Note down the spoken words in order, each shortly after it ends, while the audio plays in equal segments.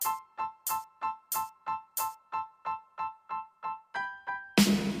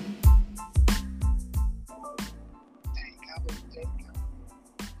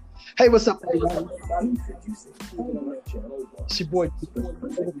Hey, what's up, everybody? It's your boy,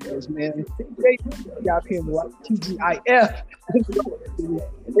 man. Today, we got here in TGIF. It's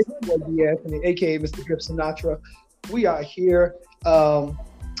your boy, Anthony, aka Mr. Drip Sinatra. We are here about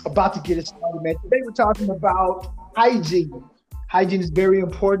to get it started, man. Today, we're talking about hygiene. Hygiene is very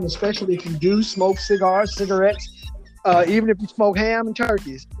important, especially if you do smoke cigars, cigarettes. Even if you smoke ham and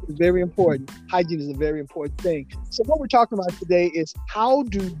turkeys, it's very important. Hygiene is a very important thing. So what we're talking about today is how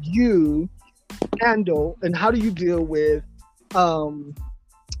do you handle and how do you deal with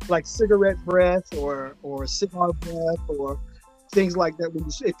like cigarette breath or cigar breath or things like that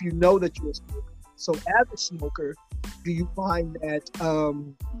if you know that you're a smoker. So as a smoker, do you find that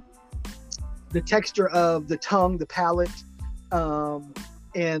the texture of the tongue, the palate,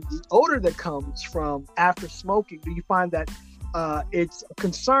 and the odor that comes from after smoking, do you find that it's a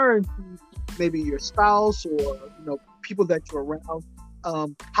concern to maybe your spouse or people that you're around?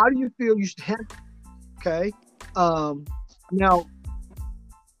 How do you feel you should handle it? Okay. Now,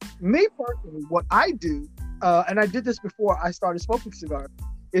 me personally, what I do, and I did this before I started smoking cigars,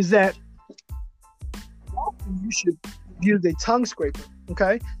 is that often you should use a tongue scraper.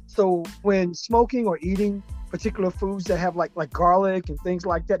 Okay. So when smoking or eating particular foods that have like garlic and things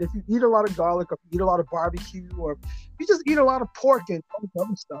like that, if you eat a lot of garlic or if you eat a lot of barbecue or you just eat a lot of pork and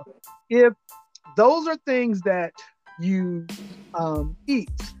other stuff, if those are things that you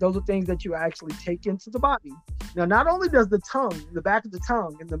eat, those are things that you actually take into the body. Now, not only does the tongue, the back of the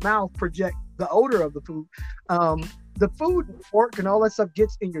tongue and the mouth project the odor of the food, the food, pork and all that stuff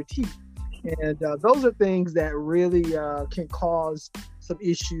gets in your teeth. And those are things that really can cause some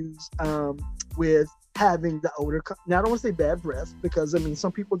issues with having the odor. Now, I don't want to say bad breath because,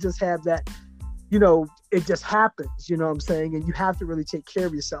 some people just have that, it just happens, you know what I'm saying? And you have to really take care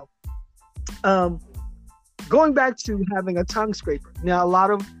of yourself. Going back to having a tongue scraper. Now, a lot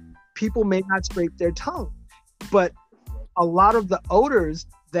of people may not scrape their tongue, but a lot of the odors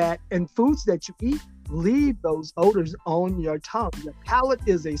and foods that you eat leave those odors on your tongue. Your palate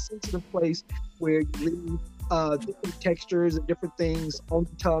is a sensitive place where you leave different textures and different things on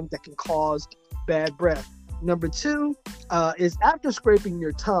the tongue that can cause bad breath. Number two is after scraping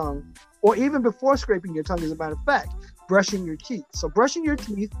your tongue, or even before scraping your tongue, as a matter of fact, brushing your teeth. So brushing your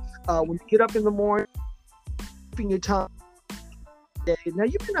teeth when you get up in the morning, scraping your tongue. Now,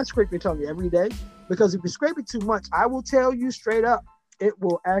 you may not scrape your tongue every day, because if you scrape it too much, I will tell you straight up, it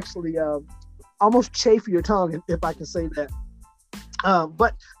will actually almost chafe your tongue, if I can say that.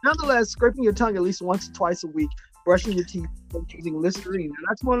 But nonetheless, scraping your tongue at least once or twice a week, brushing your teeth, using Listerine. And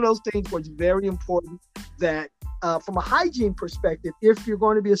that's one of those things where it's very important that from a hygiene perspective, if you're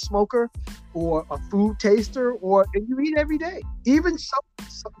going to be a smoker or a food taster, and you eat every day, even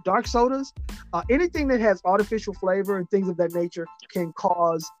dark sodas, anything that has artificial flavor and things of that nature can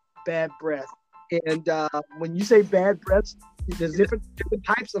cause bad breath. And when you say bad breath, there's different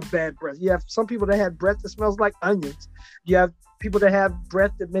types of bad breath. You have some people that have breath that smells like onions. You have people that have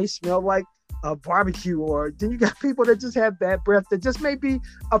breath that may smell like barbecue, or then you got people that just have bad breath that just may be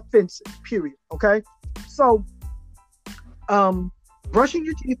offensive, period. Okay. So, brushing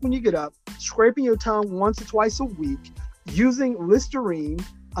your teeth when you get up, scraping your tongue once or twice a week, using Listerine,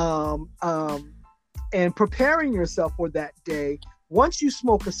 and preparing yourself for that day. Once you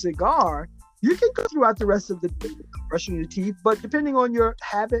smoke a cigar, you can go throughout the rest of the day brushing your teeth, but depending on your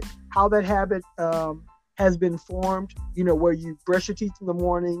habit, how that habit has been formed, where you brush your teeth in the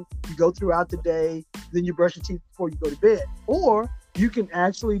morning, you go throughout the day, then you brush your teeth before you go to bed. Or you can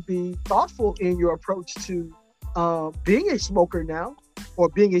actually be thoughtful in your approach to being a smoker now, or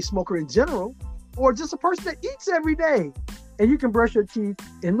being a smoker in general, or just a person that eats every day. And you can brush your teeth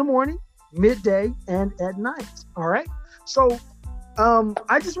in the morning, midday, and at night. All right. So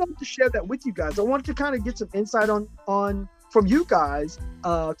I just wanted to share that with you guys. I wanted to kind of get some insight on from you guys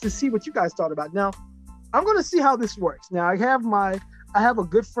to see what you guys thought about. Now, I'm going to see how this works. Now, I have a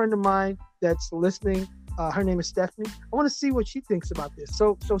good friend of mine that's listening. Her name is Stephanie. I want to see what she thinks about this.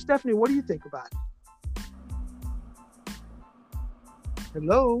 So Stephanie, what do you think about it?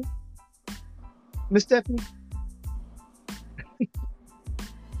 Hello, Miss Stephanie.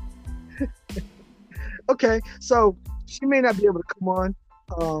 Okay, so she may not be able to come on,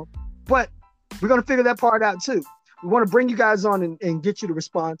 but we're going to figure that part out too. We want to bring you guys on and get you to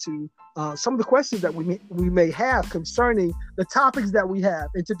respond to some of the questions that we may have concerning the topics that we have.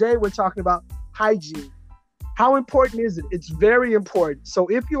 And today we're talking about hygiene. How important is it? It's very important. So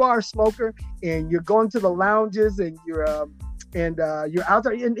if you are a smoker and you're going to the lounges and you're out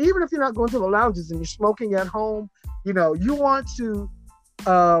there, and even if you're not going to the lounges and you're smoking at home, you want to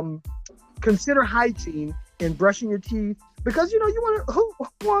consider hygiene in brushing your teeth, because you want to. Who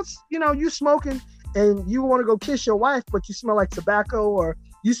wants you smoking and you want to go kiss your wife, but you smell like tobacco, or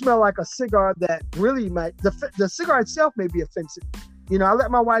you smell like a cigar that really might the cigar itself may be offensive. I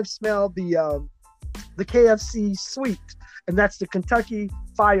let my wife smell the KFC sweet, and that's the Kentucky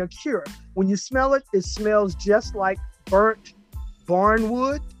Fire Cure. When you smell it, it smells just like burnt barn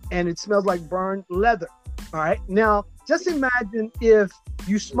wood, and it smells like burned leather. All right. Now, just imagine if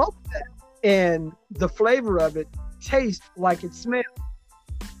you smoke that and the flavor of it tastes like it smells.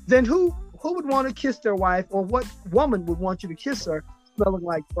 Then who would want to kiss their wife, or what woman would want you to kiss her smelling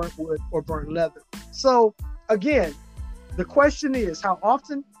like burnt wood or burnt leather? So again, the question is, how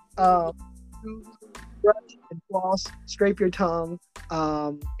often you brush and floss, scrape your tongue,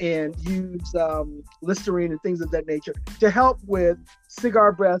 and use Listerine and things of that nature to help with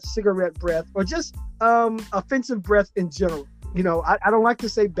cigar breath, cigarette breath, or just offensive breath in general. I don't like to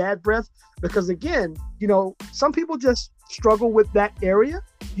say bad breath, because again, some people just struggle with that area,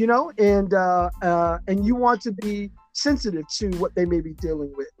 and you want to be sensitive to what they may be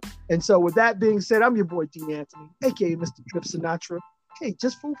dealing with. And so with that being said, I'm your boy, Dean Anthony, aka Mr. Drip Sinatra. Hey,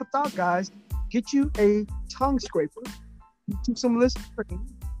 just food for thought, guys. Get you a tongue scraper, do some Listerine,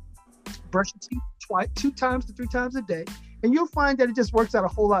 brush your teeth 2 times to 3 times a day, and you'll find that it just works out a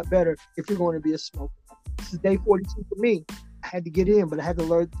whole lot better if you're going to be a smoker. This is day 42 for me. I had to get in, but I had to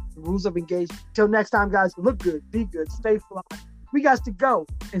learn the rules of engagement. Till next time, guys, look good, be good, stay fly. We got to go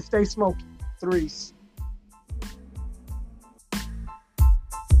and stay smoky. 3.